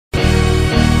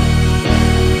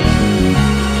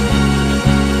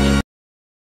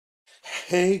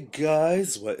Hey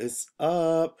guys, what is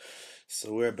up?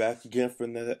 So we're back again for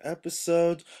another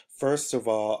episode. First of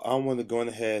all, I want to go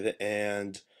ahead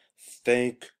and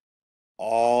thank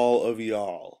all of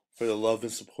y'all for the love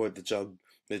and support that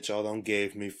y'all done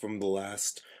gave me from the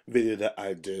last video that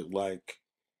I did.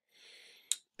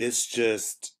 It's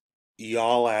just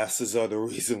y'all asses are the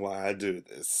reason why I do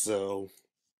this. So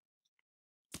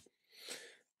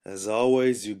as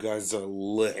always, you guys are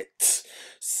lit.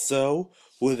 So,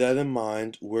 with that in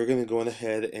mind, we're going to go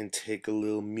ahead and take a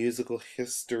little musical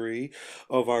history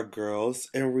of our girls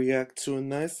and react to a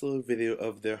nice little video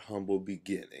of their humble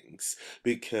beginnings.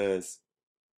 Because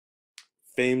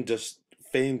fame just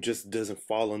fame just doesn't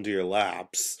fall into your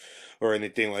laps or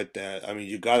anything like that. I mean,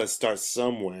 you gotta start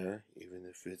somewhere, even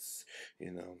if it's,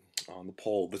 on the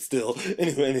pole, but still.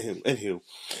 Anywho.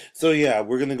 So yeah,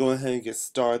 we're gonna go ahead and get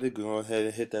started. Go ahead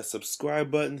and hit that subscribe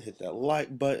button, hit that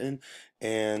like button,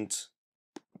 and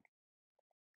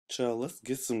chill, let's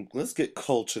get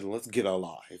cultured and let's get our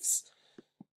lives.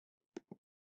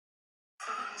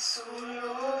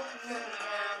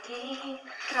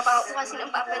 Trabaho po kasi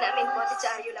ng papa namin,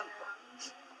 bodyaryo lang po.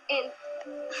 And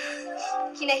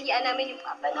kinahiyaan namin yung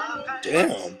papa namin.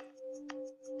 Damn.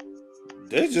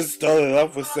 They just started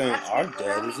off with saying our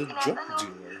dad is a drug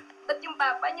dealer. Ba't yung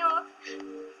papa nyo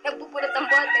nagpupulot ng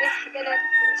bote? Ganun.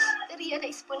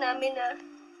 Realize po namin na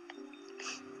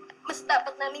mas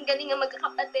dapat namin galing ang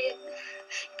magkakapatid.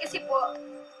 Kasi po,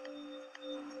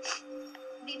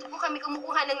 dito po kami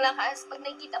kumukuha ng lakas pag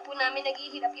nakikita po namin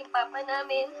naghihirap yung papa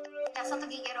namin. Nasa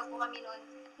Tugigaraw po kami noon.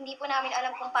 Hindi po namin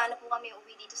alam kung paano po kami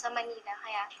uwi dito sa Manila.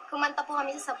 Kaya kumanta po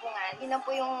kami sa sabungan. Yun lang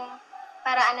po yung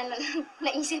paraan na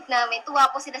naisip namin. Tuwa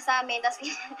po sila sa amin. Tapos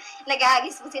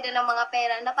nag-aagis po sila ng mga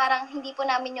pera na parang hindi po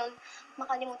namin yun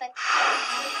makalimutan.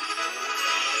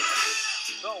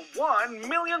 The 1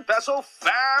 million peso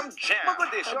Fam Jam.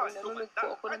 Nanonood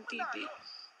po ako ng TV.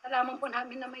 Nalaman po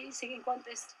namin na may singing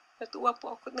contest. Natuwa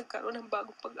po ako at nagkaroon ng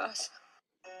bagong pag-asa.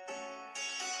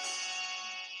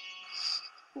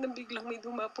 Nang biglang may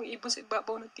dumapong ibon sa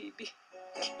ibabaw ng TV.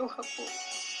 Kinuha po.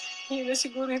 Yun na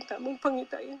siguro yung tamang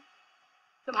pangitain.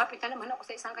 Lumapit na naman ako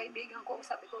sa isang kaibigan ko.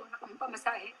 Sabi ko,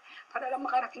 nakapamasahe para lang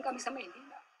makarating kami sa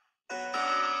Maynila.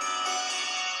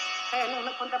 Kaya nung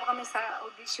nagpunta pa kami sa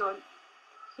audition,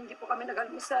 hindi po kami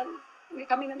nag-almusal. Hindi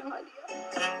kami na nanghalian.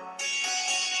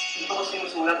 Dito ko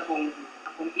sinusulat kung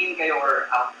in kayo or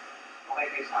out. Okay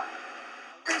kayo sa akin.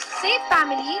 Safe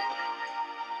family.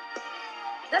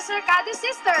 The Cercado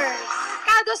Sisters!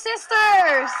 Cercado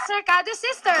Sisters! Cercado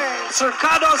Sisters!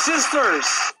 Cercado Sisters!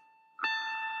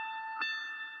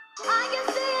 I can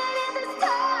see it in the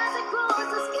stars across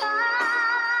the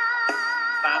sky.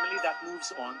 Family that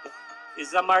moves on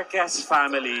is the Marquez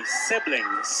family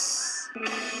siblings.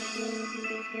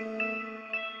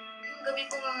 Gabi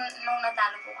po nung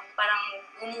natalo po kami, parang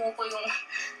gumuho po yung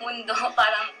mundo,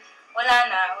 parang wala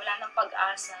nang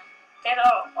pag-asa. Pero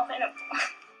okay na po.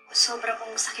 Sobra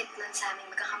pong sakit nun sa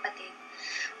aming magkakapatid.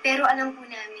 Pero alam po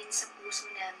namin sa puso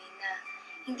namin na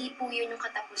hindi po yun yung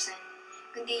katapusan,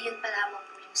 kundi yun pa lamang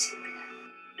po yung simula.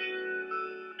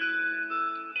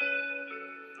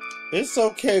 It's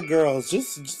okay, girls.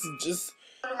 Just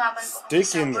Lumaban po kami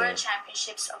sa World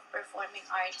Championships of Performing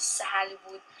Arts sa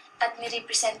Hollywood at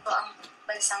may-represent po ang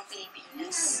bansang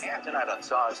Pilipinas. And tonight on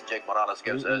SAWS, Jake Morales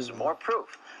gives us more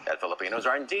proof that Filipinos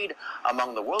are indeed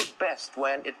among the world's best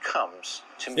when it comes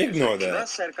to music. Ignore The that.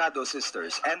 Cercado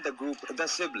Sisters and the group The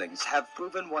Siblings have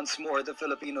proven once more the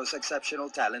Filipinos' exceptional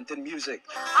talent in music.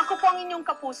 Ako po ang inyong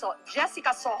kapuso,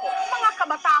 Jessica Soho. Mga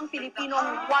kabataang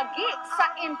Pilipinong wagi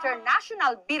sa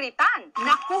International Biritan.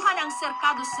 Nakuha ng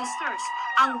Cercado Sisters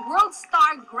ang World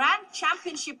Star Grand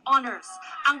Championship Honors,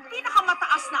 ang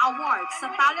pinakamataas na award sa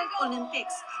Talent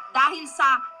Olympics dahil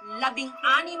sa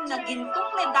 16 na gintong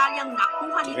medalyang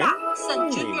nakuha nila sa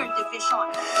Junior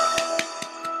Division.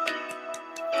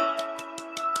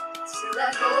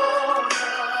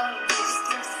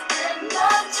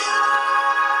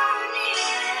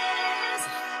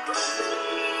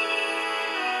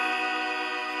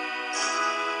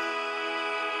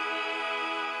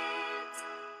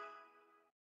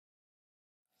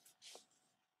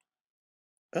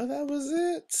 Oh, that was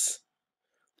it.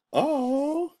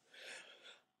 Oh,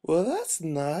 well, that's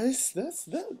nice.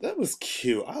 That was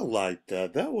cute. I like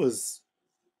that. It was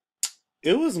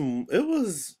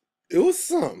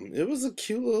something. It was a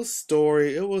cute little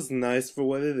story. It was nice for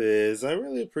what it is. I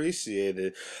really appreciate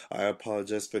it. I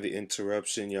apologize for the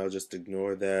interruption. Y'all just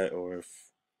ignore that, or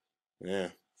if,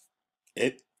 yeah.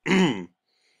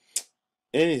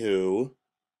 Anywho,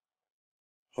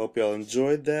 hope y'all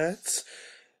enjoyed that.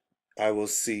 I will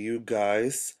see you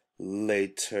guys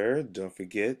later. Don't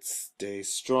forget, stay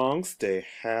strong, stay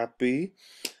happy,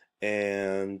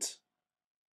 and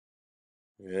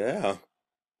yeah,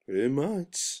 pretty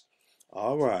much.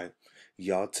 All right.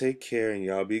 Y'all take care and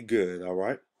y'all be good, all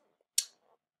right?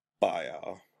 Bye,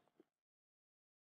 y'all.